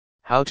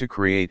How to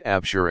create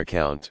Absher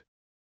account.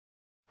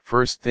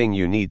 First thing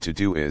you need to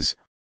do is,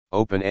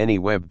 open any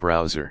web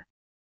browser.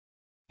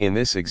 In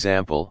this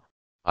example,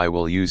 I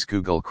will use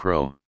Google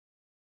Chrome.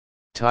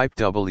 Type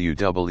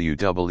www.moi.gov.sa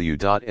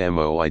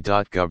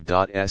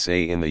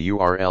in the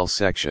URL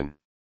section.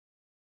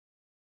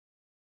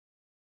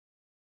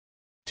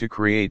 To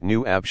create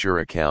new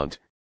Absher account,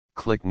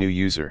 click New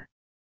User.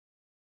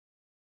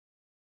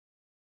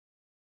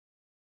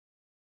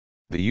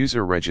 The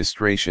user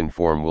registration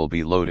form will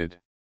be loaded.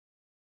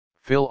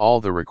 Fill all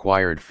the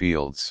required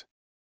fields.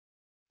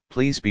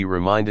 Please be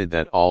reminded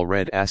that all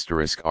red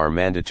asterisk are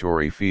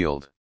mandatory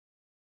field.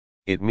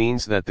 It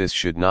means that this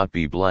should not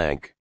be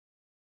blank.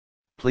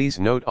 Please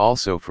note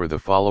also for the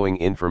following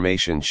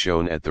information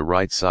shown at the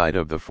right side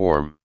of the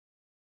form.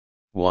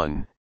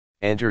 1.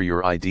 Enter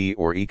your ID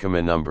or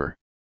ICAMA number.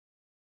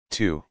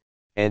 2.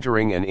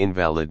 Entering an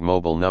invalid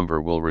mobile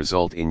number will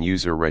result in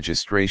user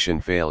registration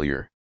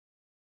failure.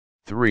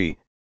 3.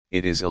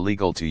 It is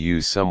illegal to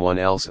use someone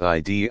else's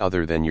ID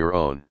other than your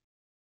own.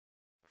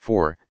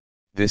 4.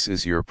 This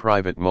is your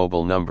private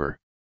mobile number.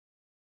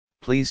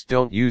 Please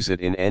don't use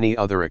it in any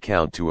other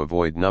account to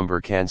avoid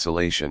number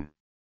cancellation.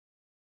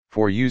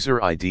 For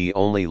user ID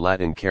only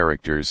Latin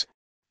characters,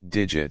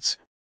 digits,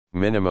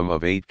 minimum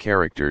of 8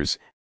 characters,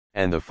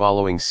 and the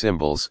following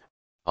symbols,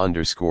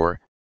 underscore,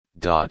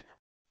 dot,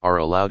 are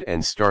allowed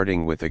and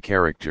starting with a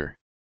character.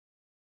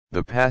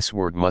 The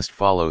password must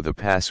follow the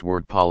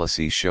password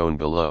policy shown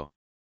below.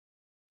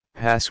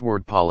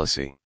 Password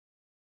policy.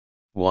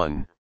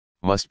 1.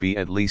 Must be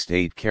at least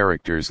 8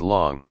 characters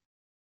long.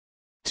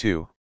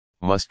 2.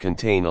 Must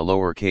contain a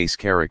lowercase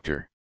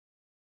character.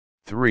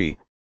 3.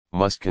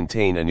 Must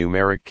contain a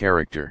numeric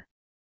character.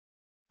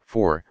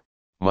 4.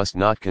 Must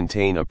not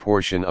contain a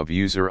portion of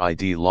user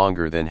ID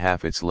longer than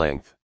half its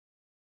length.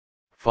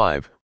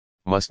 5.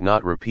 Must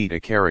not repeat a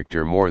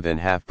character more than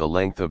half the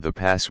length of the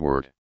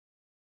password.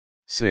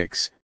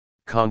 6.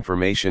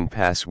 Confirmation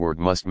password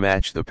must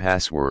match the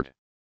password.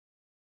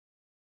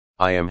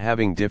 I am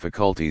having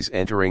difficulties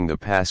entering the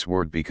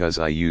password because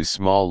I use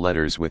small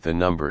letters with the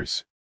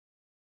numbers.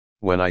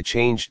 When I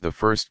changed the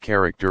first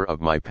character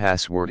of my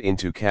password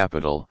into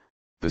capital,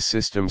 the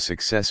system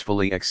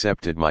successfully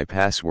accepted my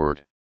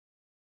password.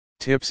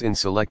 Tips in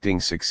selecting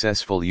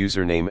successful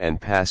username and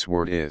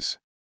password is: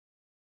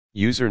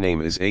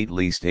 username is at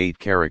least 8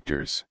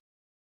 characters.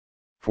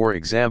 For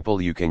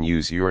example, you can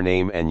use your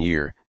name and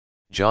year,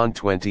 John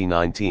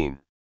 2019.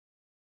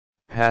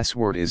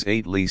 Password is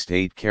at least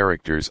 8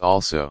 characters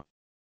also.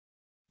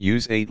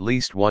 Use at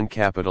least one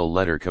capital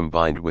letter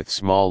combined with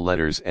small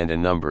letters and a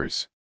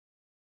numbers.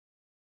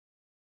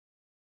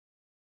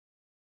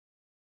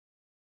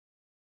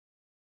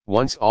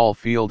 Once all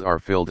fields are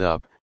filled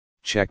up,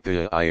 check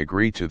the I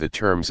agree to the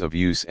terms of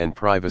use and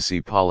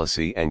privacy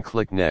policy and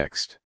click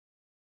Next.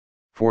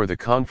 For the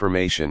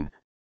confirmation,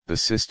 the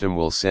system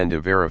will send a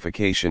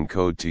verification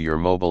code to your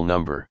mobile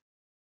number.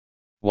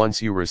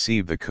 Once you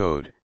receive the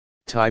code,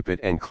 type it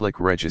and click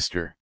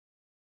Register.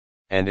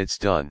 And it's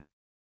done.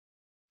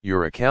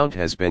 Your account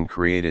has been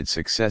created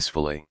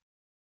successfully.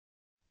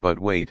 But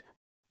wait,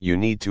 you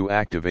need to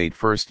activate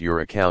first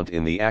your account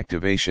in the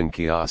activation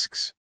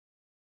kiosks.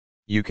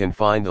 You can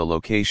find the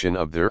location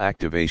of their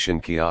activation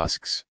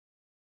kiosks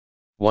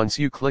once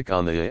you click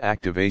on the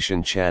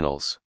activation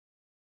channels.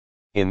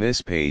 In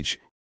this page,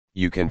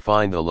 you can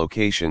find the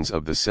locations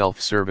of the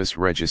self-service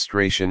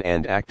registration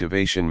and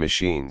activation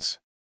machines.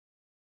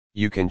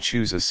 You can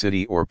choose a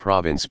city or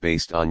province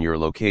based on your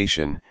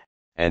location,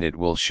 and it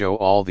will show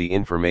all the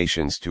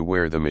informations to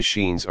where the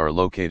machines are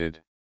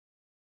located.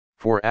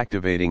 For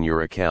activating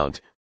your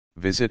account,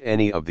 visit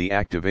any of the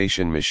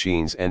activation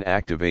machines and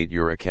activate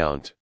your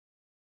account.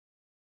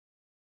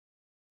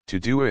 To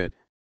do it,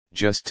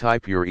 just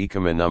type your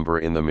ICAMA number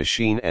in the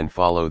machine and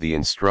follow the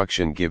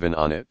instruction given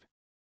on it.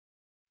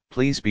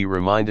 Please be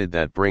reminded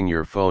that bring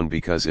your phone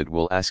because it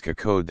will ask a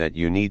code that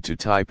you need to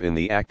type in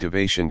the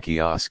activation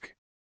kiosk.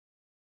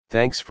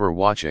 Thanks for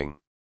watching.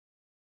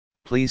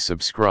 Please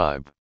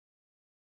subscribe.